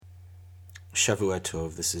Shavua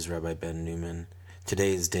Tov, this is Rabbi Ben Newman.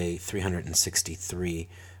 Today is day 363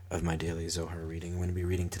 of my daily Zohar reading. I'm going to be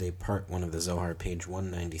reading today part 1 of the Zohar, page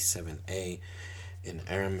 197a, in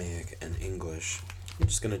Aramaic and English. I'm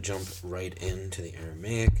just going to jump right into the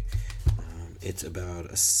Aramaic. It's about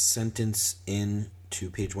a sentence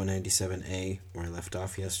into page 197a, where I left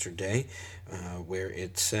off yesterday, where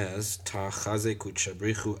it says, Ta chazek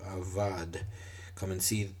u'tshabrichu avad. Come and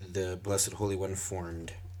see the Blessed Holy One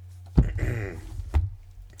formed.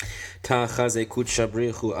 Ta chazekut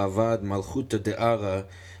shabrichu avad malchuta de'ara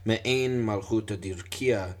me'ein malchuta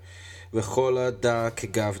dirkia v'chol da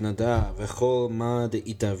kegavnada v'chol ma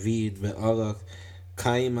de'itavid be'ara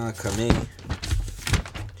kaima kamei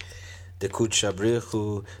dekut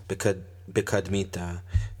shabrichu bekadmita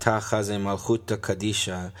ta chaze malchuta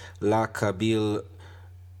kadisha la kabil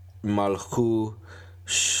malchu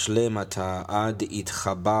shlemata ad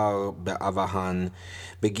itchabar be'avahan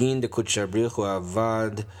begin dekut shabrichu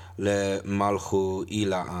avad le malchu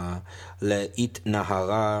ila'a le it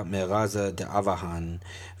nahara meraza de'avahan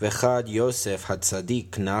vechad Yosef hatzadik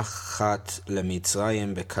nachat le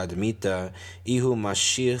Mitzrayim bekadmita ihu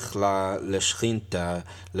mashich la leshchinta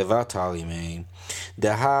levat harimei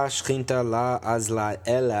deha shchinta la azla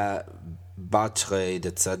ela batre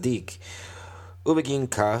de tzadik ובגין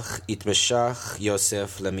כך התמשך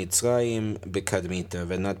יוסף למצרים בקדמיתה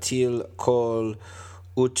ונטיל כל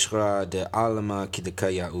אוצרה דעלמא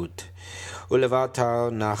כדקייאות ולבטר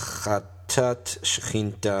נחתת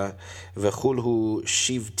שכינתה וכולהו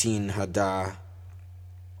שבטין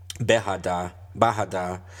בהדה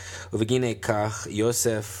ובגין כך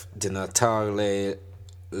יוסף דנטר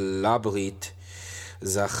לברית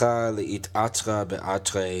זכה להתעטרה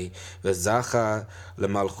באתרי וזכה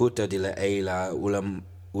למלכותא דלעילה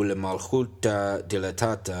ולמלכותא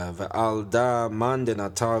דלתתא ועל דה מן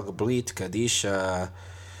דנטר ברית קדישה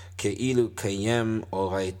כאילו קיים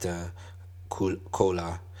אורייתא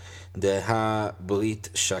כולה דה ברית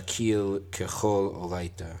שקיל ככל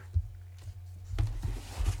אורייתא.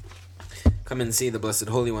 Come and see the Blessed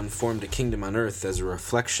Holy One formed a kingdom on earth as a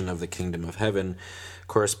reflection of the kingdom of heaven,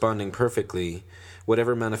 corresponding perfectly.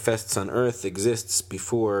 Whatever manifests on earth exists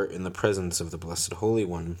before in the presence of the Blessed Holy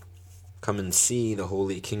One. Come and see, the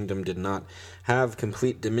Holy Kingdom did not have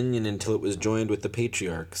complete dominion until it was joined with the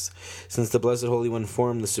patriarchs, since the Blessed Holy One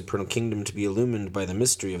formed the supernal kingdom to be illumined by the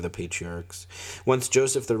mystery of the patriarchs. Once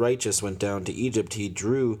Joseph the righteous went down to Egypt, he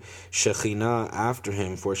drew Shekhinah after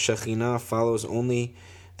him, for Shekhinah follows only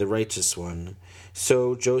the righteous one.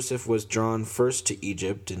 So Joseph was drawn first to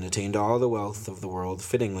Egypt and attained all the wealth of the world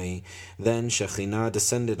fittingly. Then Shekhinah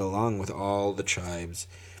descended along with all the tribes.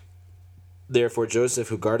 Therefore Joseph,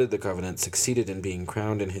 who guarded the covenant, succeeded in being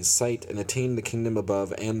crowned in his sight and attained the kingdom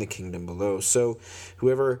above and the kingdom below. So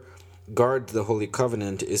whoever guards the holy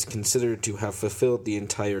covenant is considered to have fulfilled the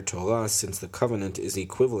entire Torah, since the covenant is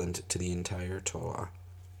equivalent to the entire Torah.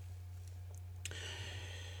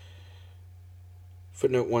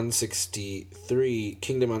 Footnote 163,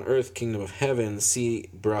 Kingdom on Earth, Kingdom of Heaven. See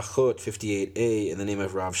Brachot 58a in the name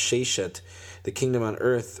of Rav Sheshet. The kingdom on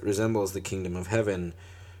earth resembles the kingdom of heaven.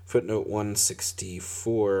 Footnote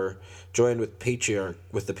 164, joined with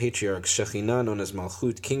the patriarchs, Shekhinah, known as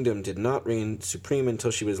Malchut, kingdom, did not reign supreme until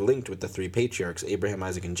she was linked with the three patriarchs, Abraham,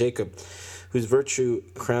 Isaac, and Jacob, whose virtue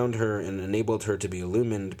crowned her and enabled her to be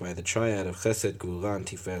illumined by the triad of Chesed, Geulah, and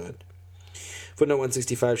Tiferet. Footnote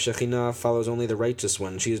 165, Shekhinah follows only the righteous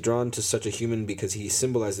one. She is drawn to such a human because he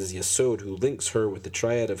symbolizes Yesod, who links her with the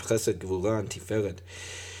triad of Chesed, Geulah, and Tiferet.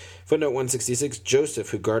 Footnote 166, Joseph,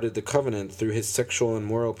 who guarded the covenant through his sexual and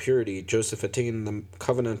moral purity. Joseph attained the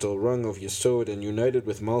covenantal rung of Yesod and united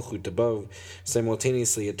with Malchut above,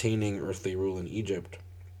 simultaneously attaining earthly rule in Egypt.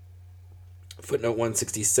 Footnote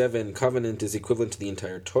 167, covenant is equivalent to the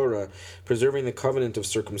entire Torah. Preserving the covenant of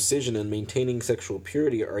circumcision and maintaining sexual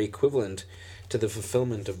purity are equivalent to the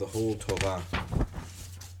fulfillment of the whole Torah.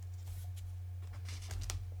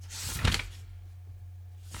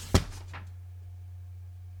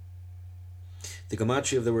 The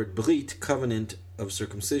gematria of the word brit, covenant of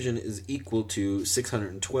circumcision, is equal to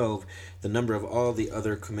 612, the number of all the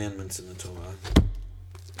other commandments in the Torah.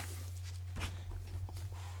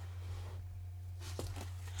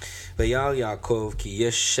 ויעל יעקב כי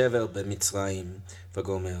יש שבר במצרים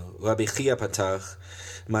וגומר רבי חייא פתח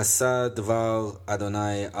מסע דבר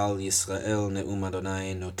אדוני על ישראל נאום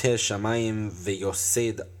אדוני נוטה שמיים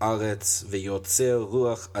ויוסד ארץ ויוצר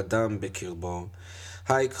רוח אדם בקרבו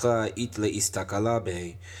היקרא אית להסתכלה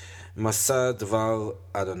בי מסע דבר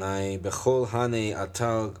אדוני בכל הנה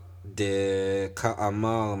אתר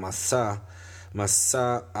דכאמר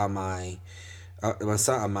מסע עמי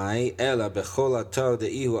מסע עמי, אלא בכל אתר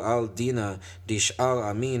דאיהו על דינה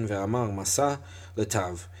דשאר אמין ואמר מסע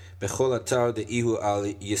לטב. בכל אתר דאיהו על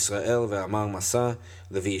ישראל ואמר מסע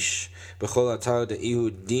לביש. בכל אתר דאיהו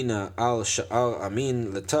דינה על שאר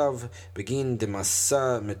אמין לטב, בגין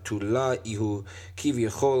דמסע מתולה איהו,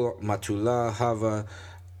 כביכול מתולה הווה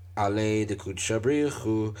עלי דקודשא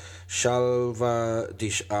בריחו שלווה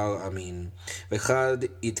דשאר אמין. וחד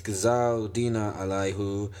יתגזר דינה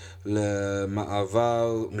עליהו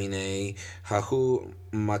למעבר מיני, ההוא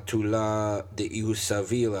מתולה דאיהו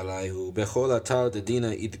סביל עליהו. בכל אתר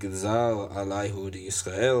דדינה יתגזר עליהו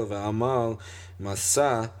דישראל ואמר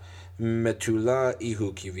מסע מתולה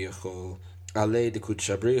איהו כביכול עלי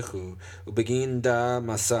דקודשא בריחו, ובגין דה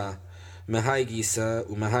מסע מהי גיסא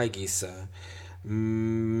ומהי גיסא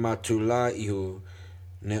מתולה איהו.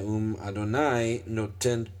 נאום אדוני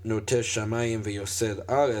נוטה שמיים ויוסד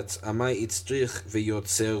ארץ, עמי יצטריך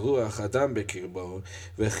ויוצר רוח אדם בקרבו,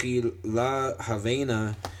 וכי לה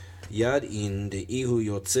הבנה ידעין דאיהו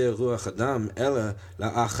יוצר רוח אדם, אלא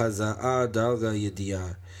לאחזאה דרגה ידיעה.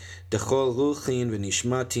 דכל רוחין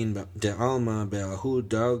ונשמתין דעלמא בהוא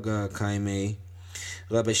דרגה קיימי.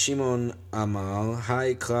 רבי שמעון אמר,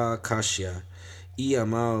 היי קרא קשיא, אי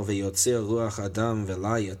אמר ויוצר רוח אדם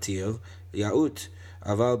ולה יתיר, יאות,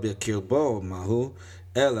 אבל בקרבו מהו,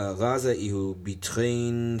 אלא רזה איהו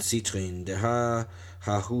ביטרין סיטרין,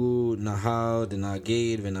 ההוא נהר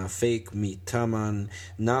דנגד ונפק מתמן,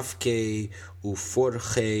 נפקי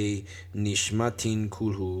ופורחי נשמתין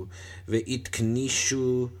כולהו,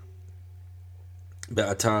 והתכנישו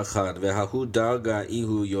באתר אחד, וההוא דרגה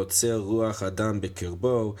איהו יוצר רוח אדם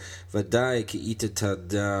בקרבו, ודאי כי איתתא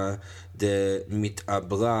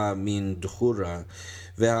דמתעברה מן דחורה,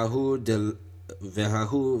 וההוא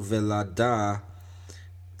ולדה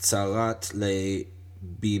צרת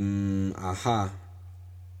לבמאה,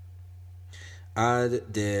 עד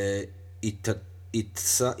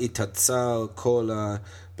דהתעצר כל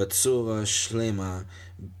בצורה שלמה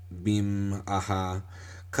במאה,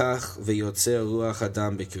 כך ויוצר רוח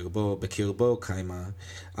אדם בקרבו קיימה,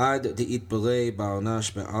 עד דהתברא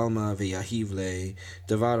בעלנש בעלמא ויהיב לי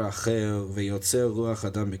דבר אחר, ויוצר רוח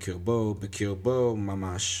אדם בקרבו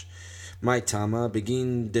ממש. מי תמה?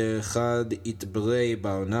 בגין דחד יתברא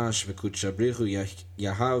בעלנש וקודשא בריחו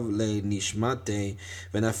יהב לי נשמתי,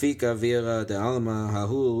 ונפיק אווירא דעלמא,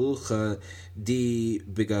 ההוא רוחה די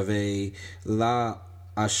בגבי, לה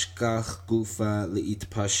אשכח גופה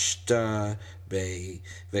להתפשטה בי,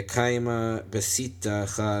 וקיימה בסיטה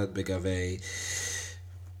אחד בגבי,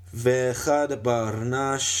 ואחד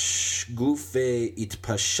ברנש גופי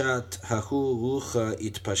התפשט, ההוא רוחה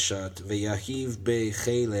התפשט, ויהיב בי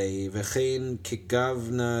חילי, וכן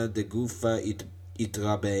כגוונה דגופה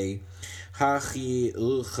יתרבה, הכי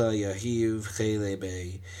רוחה יהיב חילי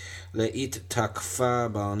בי, לעת תקפה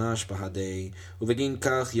ברנש בהדי, ובגין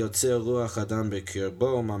כך יוצר רוח אדם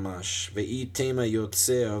בקרבו ממש, ואי תמה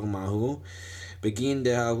יוצר מהו, בגין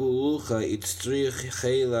דההוא רוחה יצטריך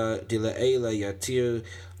חילה דלעילה יתיר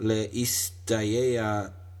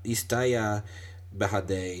להסתייע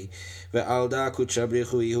בהדי, ועל דא קודשא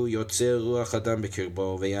בריחו יהיו יוצר רוח אדם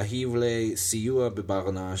בקרבו, ויהיב לסיוע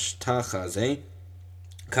בברנש תחה זה,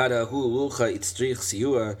 כד ההוא רוחה יצטריך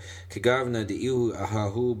סיוע, כגוונה דאיהו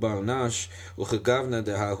ההוא ברנש, וכגוונה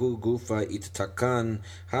דההוא גופה יתתקן,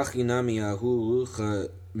 הכי נמי ההוא רוחה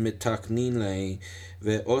מתקנין לי,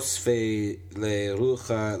 ואוספי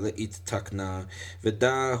לרוחה להתתקנה,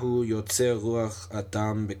 ודא הוא יוצר רוח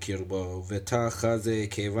אדם בקרבו, ותחה זה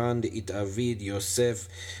כיוון דהתאביד יוסף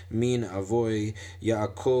מן אבוי,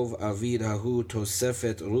 יעקב אביד ההוא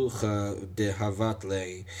תוספת רוחה דהבת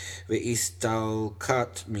לי,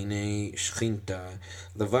 והסתלקת מיני שכינתה,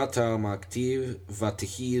 לבטר מכתיב,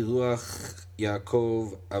 ותהי רוח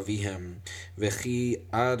יעקב אביהם, וכי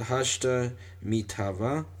עד השתה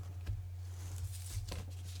מתהווה.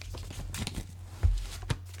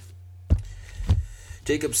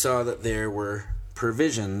 Jacob saw that there were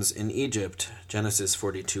provisions in Egypt. Genesis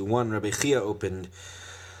 42:1. Rabbi Chia opened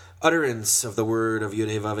utterance of the word of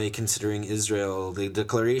Yudhevave considering Israel, the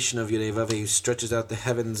declaration of Yudhevave who stretches out the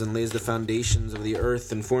heavens and lays the foundations of the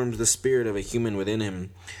earth and forms the spirit of a human within him.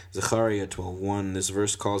 Zechariah 12:1. This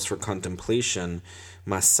verse calls for contemplation.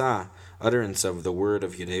 Masa, utterance of the word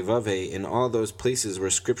of Yudhevave, in all those places where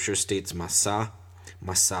scripture states Masa.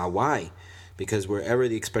 Masa, why? Because wherever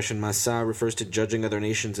the expression Masa refers to judging other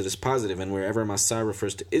nations, it is positive, and wherever Masa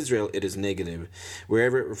refers to Israel, it is negative.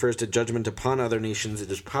 Wherever it refers to judgment upon other nations,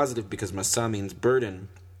 it is positive because Masa means burden.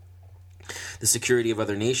 The security of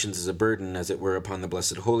other nations is a burden, as it were, upon the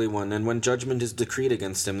Blessed Holy One, and when judgment is decreed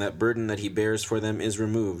against him, that burden that he bears for them is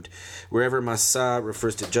removed. Wherever Masa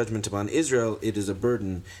refers to judgment upon Israel, it is a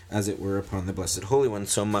burden, as it were, upon the Blessed Holy One.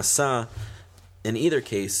 So Masa, in either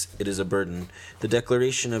case, it is a burden. The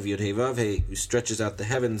declaration of Yod-Heh-Vav-Heh, who stretches out the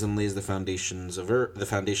heavens and lays the foundation of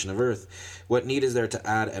earth. What need is there to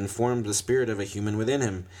add and form the spirit of a human within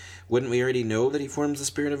him? Wouldn't we already know that he forms the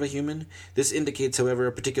spirit of a human? This indicates, however,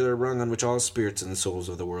 a particular rung on which all spirits and souls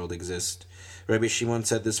of the world exist. Rabbi Shimon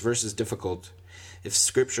said this verse is difficult. If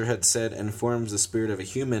Scripture had said, and forms the spirit of a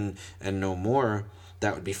human, and no more,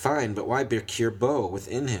 that would be fine, but why Birkir Bo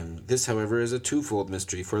within him? This, however, is a twofold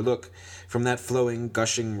mystery, for look, from that flowing,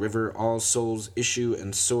 gushing river all souls issue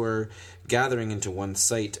and soar, gathering into one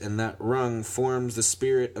sight, and that rung forms the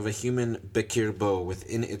spirit of a human Birkir Bo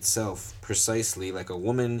within itself, precisely like a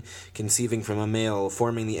woman conceiving from a male,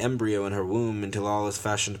 forming the embryo in her womb until all is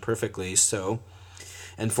fashioned perfectly, so,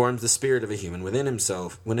 and forms the spirit of a human within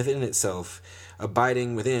itself,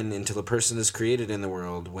 abiding within until a person is created in the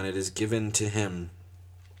world, when it is given to him.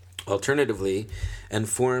 Alternatively, and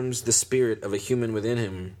forms the spirit of a human within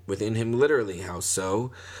him literally. How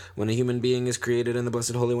so? When a human being is created and the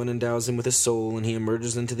Blessed Holy One endows him with a soul and he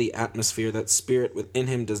emerges into the atmosphere, that spirit within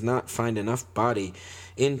him does not find enough body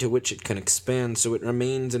into which it can expand, so it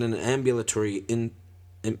remains in an ambulatory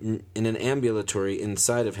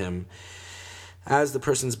inside of him. As the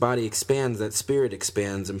person's body expands, that spirit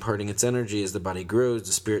expands, imparting its energy. As the body grows,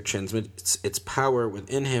 the spirit transmits its power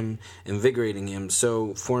within him, invigorating him.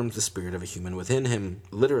 So forms the spirit of a human within him,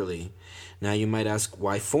 literally. Now you might ask,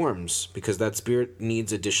 why forms? Because that spirit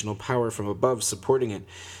needs additional power from above supporting it.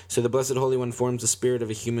 So the Blessed Holy One forms the spirit of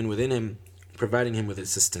a human within him, providing him with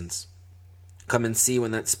assistance. Come and see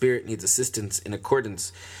when that spirit needs assistance in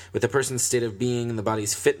accordance with the person's state of being and the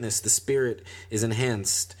body's fitness. The spirit is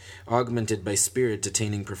enhanced, augmented by spirit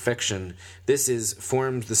attaining perfection. This is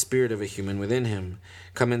forms the spirit of a human within him.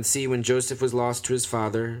 Come and see when Joseph was lost to his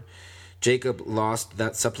father, Jacob lost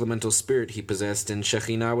that supplemental spirit he possessed, and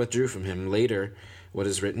Shekhinah withdrew from him. Later, what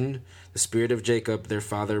is written? The spirit of Jacob, their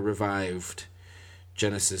father, revived.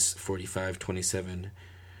 Genesis 45:27.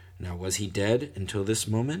 Now, was he dead until this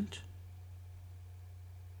moment?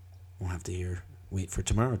 We'll have to wait for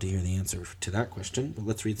tomorrow to hear the answer to that question. But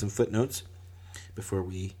let's read some footnotes before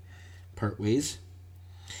we part ways.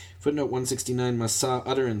 Footnote 169, Masa,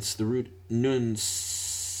 utterance. The root nun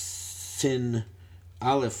sin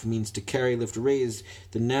aleph means to carry, lift, raise.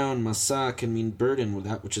 The noun Masa can mean burden with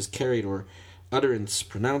that which is carried, or utterance,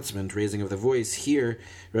 pronouncement, raising of the voice. Here,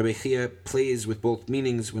 Rabbi Chia plays with both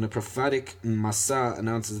meanings. When a prophetic Masa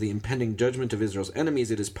announces the impending judgment of Israel's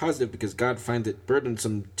enemies, it is positive because God finds it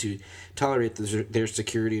burdensome to tolerate their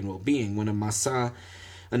security and well-being. When a Masa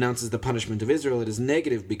announces the punishment of Israel, it is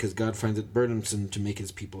negative because God finds it burdensome to make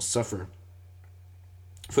his people suffer.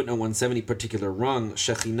 Footnote 170, particular rung,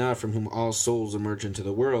 Shekhinah, from whom all souls emerge into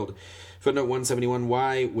the world. Footnote 171,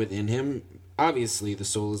 why within him? Obviously, the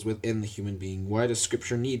soul is within the human being. Why does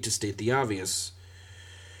Scripture need to state the obvious?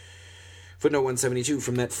 Footnote 172,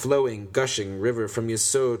 from that flowing, gushing river from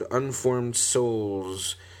Yesod, unformed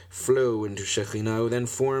souls flow into Shekhinah, who then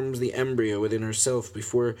forms the embryo within herself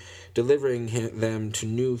before delivering them to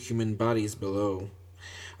new human bodies below.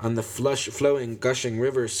 On the flowing, gushing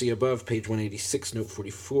river, see above, page 186, note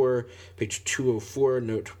 44, page 204,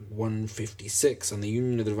 note 156. On the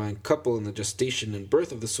union of the divine couple and the gestation and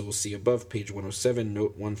birth of the soul, see above, page 107,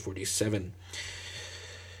 note 147.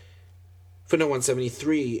 Footnote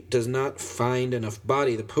 173, does not find enough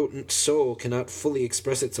body. The potent soul cannot fully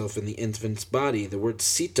express itself in the infant's body. The word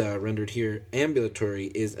sita, rendered here ambulatory,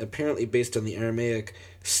 is apparently based on the Aramaic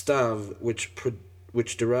stav,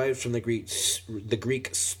 which derives from the Greek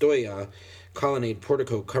stoia, colonnade,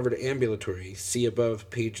 portico, covered ambulatory. See above,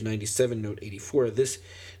 page 97, note 84. This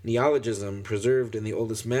neologism, preserved in the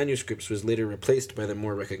oldest manuscripts, was later replaced by the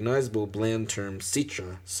more recognizable bland term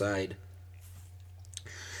sitra, side.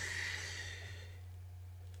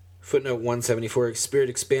 Footnote 174, spirit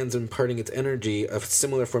expands, imparting its energy. A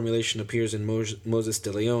similar formulation appears in Moses de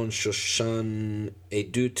Leon, Shoshan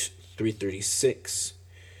Edut 336.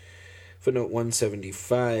 Footnote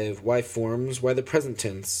 175, why forms? Why the present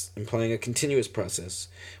tense, implying a continuous process?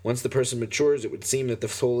 Once the person matures, it would seem that the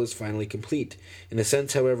soul is finally complete. In a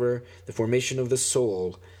sense, however, the formation of the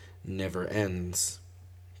soul never ends.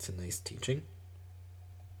 It's a nice teaching.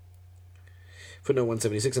 Footnote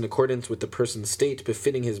 176, in accordance with the person's state,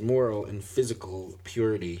 befitting his moral and physical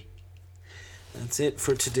purity. That's it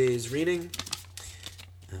for today's reading.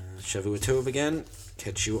 Shavua Tov again.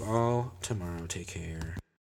 Catch you all tomorrow. Take care.